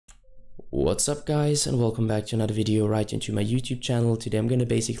What's up guys, and welcome back to another video right into my YouTube channel. Today I'm going to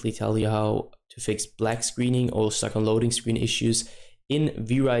basically tell you how to fix black screening or stuck on loading screen issues in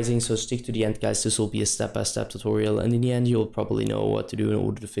VRising, so stick to the end guys. This will be a step-by-step tutorial, and in the end you'll probably know what to do in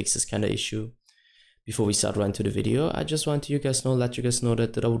order to fix this kind of issue. Before we start right into the video, I just want to let you guys know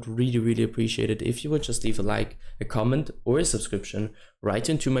that I would really appreciate it if you would just leave a like, a comment or a subscription right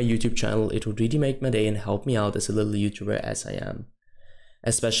into my YouTube channel. It would really make my day and help me out as a little YouTuber as I am.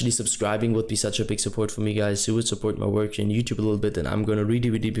 Especially subscribing would be such a big support for me guys. Who would support my work in YouTube a little bit, and I'm gonna really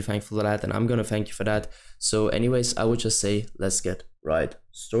be thankful for that, and I'm gonna thank you for that. So anyways, I would just say let's get right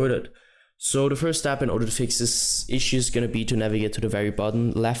started. So the first step in order to fix this issue is gonna be to navigate to the very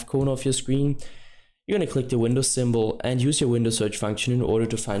bottom left corner of your screen. You're gonna click the Windows symbol and use your Windows search function in order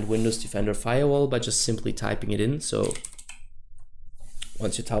to find Windows Defender Firewall by just simply typing it in. So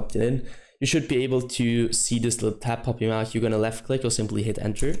once you typed it in, you should be able to see this little tab popping out. You're gonna left click or simply hit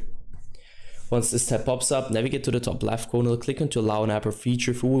enter. Once this tab pops up, navigate to the top left corner, click on to allow an app or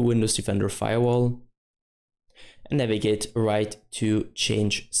feature through Windows Defender Firewall, and navigate right to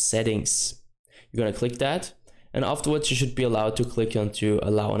change settings. You're gonna click that, and afterwards you should be allowed to click on to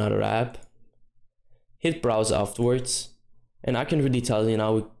allow another app. Hit browse afterwards, and I can really tell you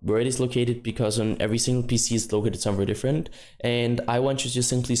now where it is located because on every single PC it's located somewhere different. And I want you to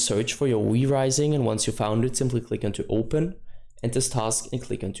simply search for your VRising, and once you found it, simply click on to open, end this task, and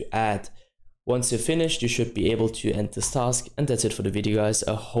click on to add. Once you're finished, you should be able to end this task, and that's it for the video guys.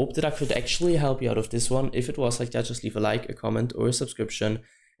 I hope that I could actually help you out of this one. If it was like that, just leave a like, a comment or a subscription.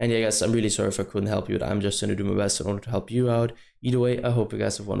 And yeah guys, I'm really sorry if I couldn't help you, but I'm just gonna do my best in order to help you out. Either way, I hope you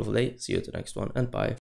guys have a wonderful day. See you at the next one, and bye.